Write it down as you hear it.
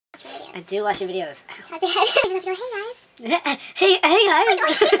this. I do watch your videos. How's your head? You just have to go, hey guys. Hey guys!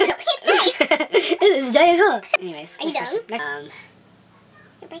 It's This is Jay Cool. Anyways. Are you next done? question.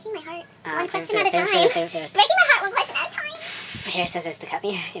 You're breaking my heart. One favorite, question at a time. favorite. Breaking my heart one question at a time. Here, scissors to cut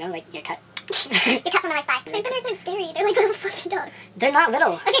me. You know, like your cut. You're cut from my life back. Fake Bernards are scary. They're like little fluffy dogs. They're not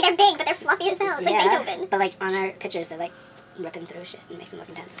little. Okay, they're big, but they're fluffy as hell. It's like Beethoven. But like on our pictures, they're like ripping through shit and makes them look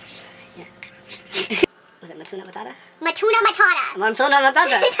intense. Yeah. Was it Matuna Matata? Matuna Matata. Matuna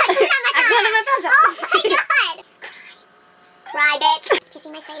Matata. Hakuna Matata. Hakuna Matata. Oh my god. Cry, bitch. Do you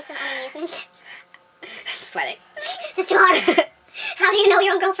see my face of unamusement? Sweating. Sister Mara, how do you know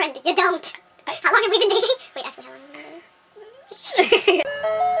your own girlfriend? You don't. How long have we been dating? Wait, actually, how long have we been dating?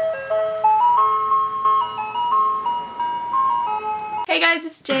 Hey guys,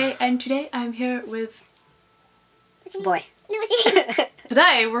 it's Jay, and today I'm here with... Boy. No, what's your name?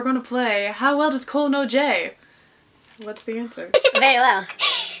 Today we're going to play How Well Does Cole Know Jay? What's the answer? Very well.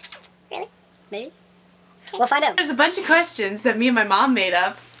 Really? Maybe? We'll find out. There's a bunch of questions that me and my mom made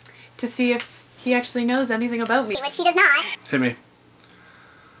up to see if he actually knows anything about me. Which he does not. Hit me.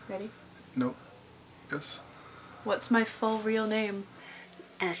 Ready? Nope. Yes. What's my full real name?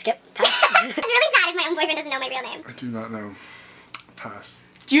 Skip. Pass. It's really sad if my own boyfriend doesn't know my real name. I do not know. Pass.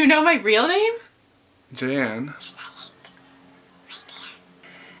 Do you know my real name? Jayanne. There's that hint. Right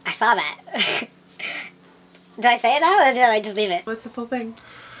there. I saw that. Did I say it now or did I just leave it? What's the full thing?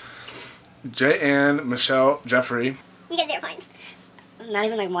 Jayanne Michelle Jeffrey. You get 0 points. Not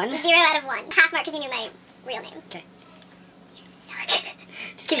even like one? 0 out of 1. Half mark because you knew my real name. Okay. You suck.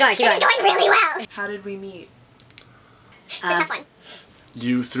 Just keep going, keep This is going. going really well. How did we meet? It's a tough one.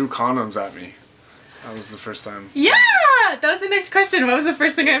 You threw condoms at me. That was the first time. Yeah! That was the next question. What was the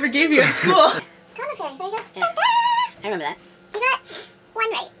first thing I ever gave you at school? Condom fairy. There you go. Yeah. Ta-da! I remember that. You got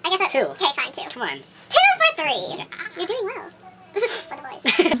 1 right. I guess that's 2. Okay, fine, 2. Come on. 2 for 3. Yeah. You're doing well. For the boys.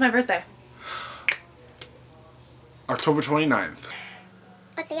 It's my birthday. October 29th.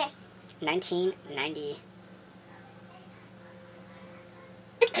 What's the year? 1990.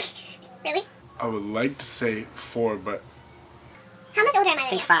 Really? I would like to say 4, but How much older am I I than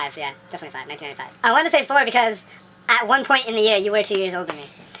think you? 5, yeah. Definitely 5. 1995. I wanted to say 4 because at one point in the year you were 2 years older than me.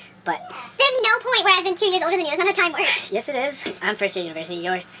 But There's no point where I've been 2 years older than you. That's not how time works. yes it is. I'm first year university,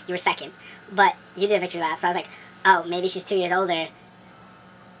 you were second. But you did a victory lap, so I was like, oh, maybe she's 2 years older.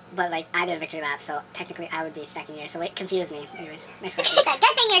 But like I did a victory lap, so technically I would be second year. So it confused me. Anyways, next question. It's a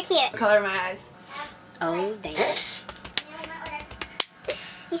good thing you're cute. Color of my eyes. Oh dang.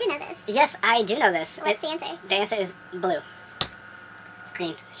 You should know this. Yes, I do know this. What's the answer? The answer is blue.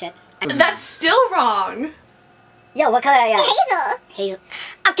 Green. Shit. That's still wrong. Yo, what color are you? Hazel. Hazel.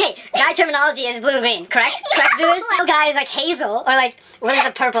 Okay, guy terminology is blue and green, correct? Correct, viewers? No guy is like hazel, or like, what is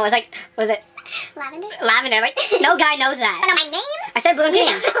the purple? It's like, what is it? Lavender. Lavender. Like, no guy knows that. Oh, no, my name? I said blue and You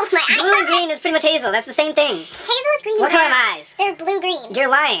green. don't know my Blue and green is pretty much hazel. That's the same thing. Hazel is green and What color brown. are my eyes? They're blue-green. You're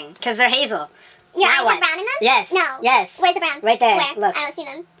lying, because they're hazel. Your Now eyes what? have brown in them? Yes. No. Yes. Where's the brown? Right there. Where? Look. I don't see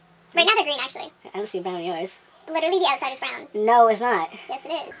them. Right now they're green, actually. I don't see brown in yours. Literally the outside is brown. No, it's not. Yes, it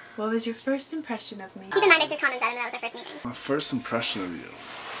is. What was your first impression of me? Keep in mind I threw condoms at him and that was our first meeting. my first impression of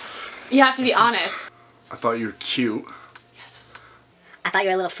you. You have to be This is- honest. I thought you were cute. Yes. I thought you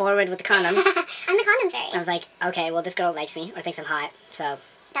were a little forward with the condoms. I'm the condom fairy. I was like, okay, well, this girl likes me, or thinks I'm hot, so.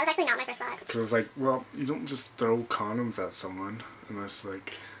 That was actually not my first thought. Because I was like, well, you don't just throw condoms at someone unless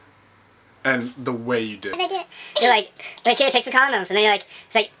like... And the way you did. Did I do it? You're like, here, take some condoms. And then you're like,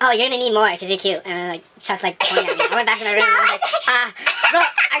 it's like, oh, you're gonna need more because you're cute. And then like, chucked like 20 at me. I went back in my room and I was like, bro,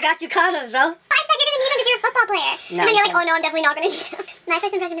 I got you condoms, bro. I said you're gonna need them because you're a football player. No, and then you're like, so- oh no, I'm definitely not gonna need them. My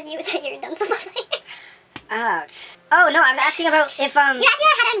first impression of you is that you're a dumb football player. Ouch. Oh, no, I was asking about if, You asked me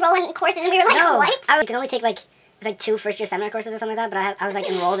how to enroll in courses and we were like, no. what? You can only take like, it's like 2 first-year seminar courses or something like that, but I was like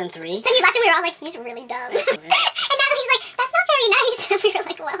enrolled in 3. Then you left and we were all like, he's really dumb. And now he's like, that's not very nice. And we were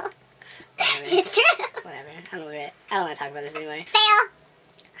like, well, it's true. Whatever. I'm over it. I don't want to talk about this anymore. Fail.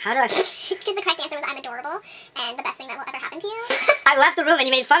 How do I... Because the correct answer was I'm adorable and the best thing that will ever happen to you. I left the room and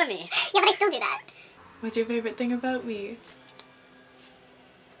you made fun of me. Yeah, but I still do that. What's your favorite thing about me?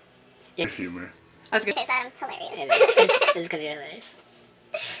 Your humor. I was Say gonna. so I'm hilarious. It is because you're hilarious.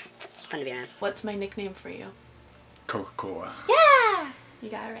 Fun to be around. What's my nickname for you? Coca-Cola. Yeah! You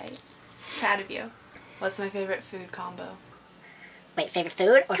got it right. Proud of you. What's my favorite food combo? Wait, favorite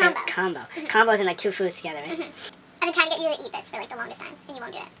food or Combo. favorite combo? Combo is in like 2 foods together, right? I've been trying to get you to eat this for like the longest time and you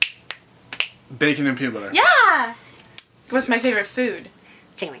won't do it. Bacon and peanut butter. Yeah! What's my favorite food?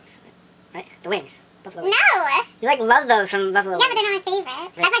 Chicken wings, right? The wings. Buffalo wings. No! You like love those from Buffalo Yeah, but Wings. they're not my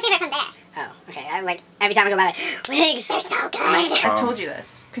favorite. That's my favorite from there. Oh, okay. I like every time I go by, like, wings. They're so good. Right. I've told you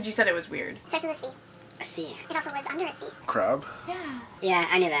this, because you said it was weird. Starts with a C. A sea. It also lives under a sea. Crab. Yeah. Yeah,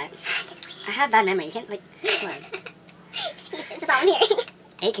 I knew that. I have bad memory. You can't, like, come on. Excuses, that's all I'm hearing.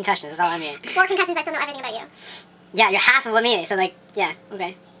 8 concussions, that's all I'm hearing. 4 concussions, I still know everything about you. Yeah, you're half of what me, so, like, yeah,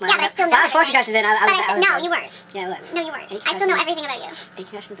 okay. Well, Yeah, but I still know well, I was 4 everything. concussions in, I was No, like- you weren't. Yeah, it was. No, you weren't. 8 I still know concussions. everything about you. 8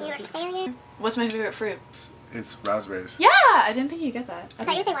 concussions. You were a and 2 failure. What's my favorite fruit? It's raspberries. Yeah, I didn't think you get that. I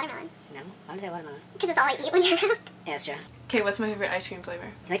thought you would say watermelon. No, why would I say watermelon? Because it's all I eat when you're around. Yeah, that's true. Okay, what's my favorite ice cream flavor?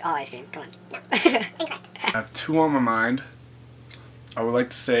 You like all ice cream, come on. No. Incorrect. I have 2 on my mind. I would like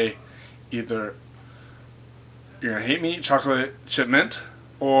to say either you're gonna hate me, chocolate chip mint,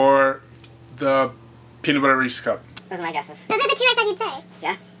 or the peanut butter Reese's cup. Those are my guesses. Those are the 2 I said you'd say.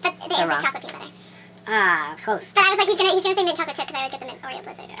 Yeah? But the They're answer's wrong. chocolate peanut butter. Ah, close. But I was like, he's gonna say mint chocolate chip because I always get the mint Oreo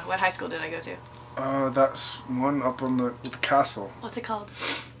Blizzard. What high school did I go to? That's one up on the castle. What's it called?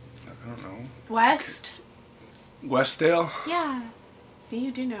 I don't know. West? Westdale. Yeah. See,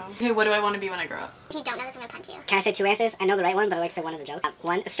 you do know. Okay, what do I want to be when I grow up? If you don't know this, I'm gonna punch you. Can I say 2 answers? I know the right one, but I like to say one as a joke.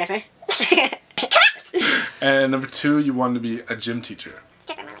 1, a stripper. And number 2, you wanted to be a gym teacher.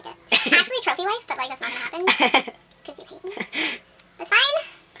 Stripper, more like it. Actually, trophy wife, but like that's not gonna happen. Because you hate me. That's fine.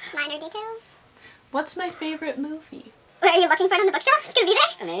 Minor details. What's my favorite movie? Wait, are you looking for it on the bookshelf? It's gonna be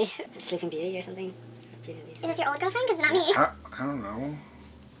there. Maybe. Sleeping Beauty or something. Is this your old girlfriend? Because it's not me. I don't know.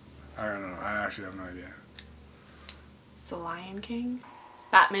 I don't know. I actually have no idea. It's The Lion King?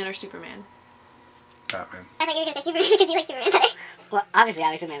 Batman or Superman? Batman. I thought you were gonna say Superman because you like Superman better. Well, obviously I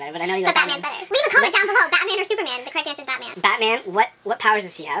like Superman better, but I know you But like Batman's better. Leave a comment down below. Batman or Superman? The correct answer is Batman. Batman, what powers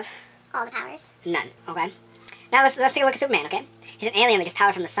does he have? All the powers. None. Okay. Now let's take a look at Superman. Okay, he's an alien that gets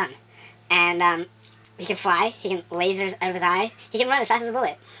power from the sun, and he can fly. He can lasers out of his eye. He can run as fast as a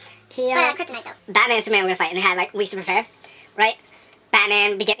bullet. He Kryptonite though. Batman and Superman were gonna fight, and they had like weeks to prepare, right?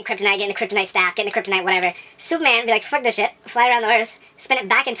 Batman be getting kryptonite, getting the kryptonite staff, getting the kryptonite whatever. Superman be like, fuck this shit, fly around the Earth, spin it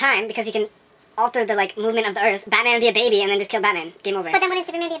back in time because he can alter the like movement of the Earth. Batman would be a baby and then just kill Batman. Game over. But then wouldn't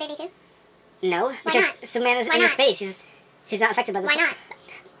Superman be a baby too? No, because not? Superman is Why in not? space. He's not affected by the. Why not?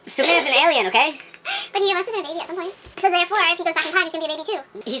 Superman's an alien, okay? But he must have been a baby at some point. So therefore, if he goes back in time, he's gonna be a baby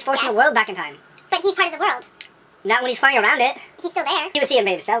too. He's forcing Yes. the world back in time. But he's part of the world. Not when he's flying around it. He's still there. He would see him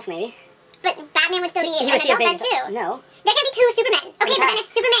by himself, maybe. But Batman would still be He an would see his adult baby. then too. No. There can be 2 Supermen. Okay, but then Yes.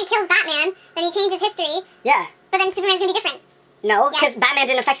 if Superman kills Batman, then he changes history. Yeah. But then Superman's gonna be different. No, because Yes. Batman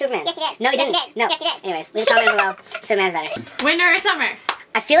didn't affect Superman. Yes, he did. No, he Yes, he didn't. did. No. Yes, he did. Anyways, leave a comment below. Superman's better. Winter or summer?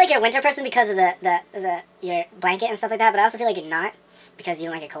 I feel like you're a winter person because of your blanket and stuff like that, but I also feel like you're not because you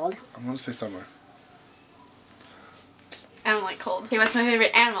don't like it cold. I'm gonna say summer. I don't like cold. Okay, what's my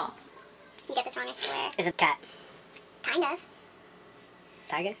favorite animal? If you get this wrong, I swear. Is it cat? Kind of.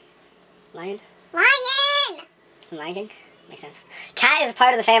 Tiger? Lion? Lion! Lion King? Makes sense. Cat is a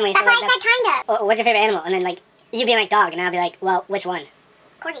part of the family, That's so why like, I said kind of. Oh, what's your favorite animal? And then like you being like dog, and I'll be like, well, which one?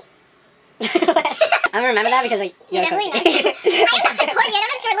 Corgi. I'm gonna remember that because like You're you're definitely Corky. not. I'm not Corgi. I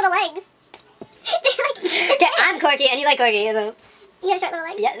don't have short little legs. They're like, Okay, I'm Corky and you like Corky, so you have short little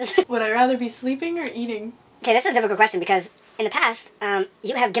legs? yes. Would I rather be sleeping or eating? Okay, this is a difficult question because in the past,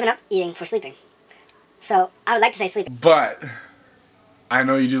 you have given up eating for sleeping. So I would like to say sleeping. But I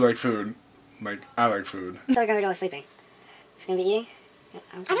know you do like food. Like I like food. So we're gonna go with sleeping. It's gonna be eating.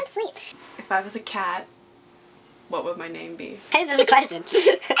 I don't sleep. If I was a cat, what would my name be? Hey, this is a question. Because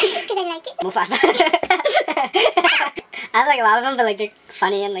I like it. Mufasa. I have like a lot of them, but like they're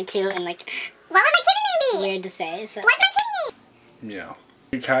funny and like cute and like What would my kitty name be? weird to say. So What's my kitty Meow.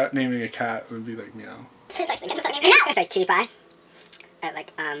 A cat naming a cat would be like meow. name? It's actually kind of funny. No! it's like cutie pie. Or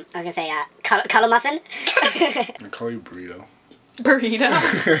like I was gonna say cuddle muffin. I call you burrito. Burrito.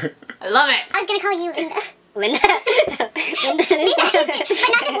 I love it. I was gonna call you Linda. Linda. Linda Listen. But not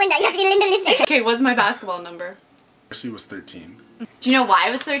just Linda. You have to be Linda Listen. Okay, what's my basketball number? Percy was 13. Do you know why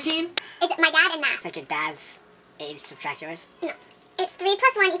I was 13? It's my dad and It's math. like your dad's age subtract yours. No. It's 3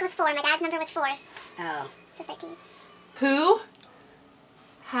 plus 1 equals 4. My dad's number was 4. Oh. So 13. Who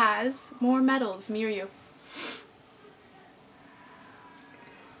has more medals, me or you?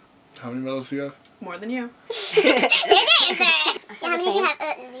 How many medals do you have? More than you. There's your answer. Yeah, how many did you have?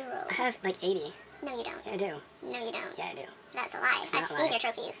 0. I have like 80. No, you don't. Yeah, I do. No, you don't. Yeah, I do. That's a lie. It's I've not seen lying. your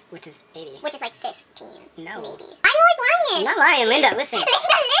trophies. Which is 80. Which is like 15. No. Maybe. I'm always I'm lying. not lying, Linda. Listen. Linda,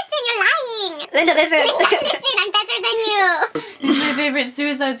 listen. You're lying. Linda, listen. Linda, listen. I'm better than you. Who's my favorite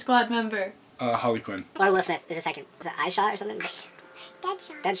Suicide Squad member? Harley Quinn. Or Will Smith is a second. Is it Eye Shot or something?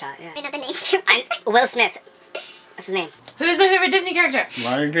 Deadshot. Deadshot, yeah. I know the name of your I'm Will Smith. That's his name. Who's my favorite Disney character?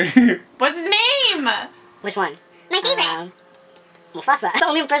 Lion King. What's his name? Which one? My favorite. Mufasa. That's the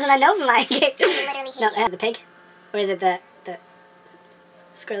only person I know from Lion King. I literally hate No, you. the pig? Or is it the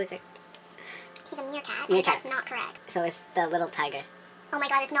squirrely pig? He's a meerkat. Meerkat. And that's not correct. So it's the little tiger. Oh my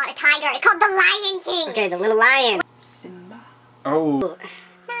god, it's not a tiger. It's called the Lion King. Okay, the little lion. Simba. Oh.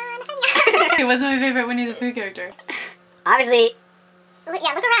 It was my favorite Winnie the Pooh character. Obviously,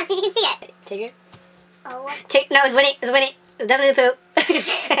 Yeah, look around, see if you can see it. Tigger. Oh. No, it's Winnie. It's Winnie. It's definitely the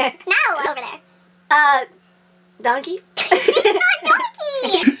Pooh. No, over there. Donkey. It's not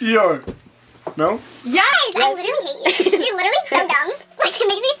Donkey. Yo. No? Yes, I literally hate you. You're literally so dumb. Like, it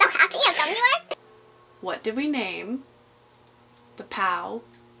makes me so happy how dumb you are. What did we name the Pow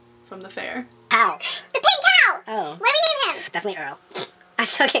from the fair? Ow. The pig cow. Oh. What do we name him? It's definitely Earl. I'm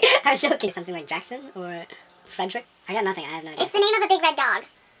joking. I'm joking. Something like Jackson or Frederick. I got nothing. I have no idea. It's the name of a big red dog.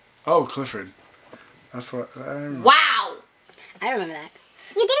 Oh, Clifford. That's what I remember. Wow! I remember that.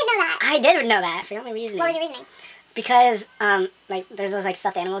 You didn't know that. I did know that. I forgot my reasoning. What was your reasoning? Because like there's those like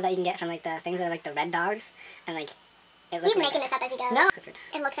stuffed animals that you can get from like the things that are like the red dogs, and like it looks He's like making this up as he goes. No, Clifford.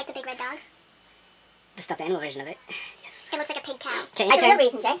 It looks like the big red dog. The stuffed animal version of it. Yes. It looks like a pig cow. Okay, That's my the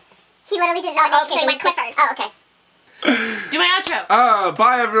real turn. reason, Jay. He literally didn't know. Oh, okay, so he went Clifford. Oh, okay. Do my outro!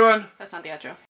 Bye everyone. That's not the outro.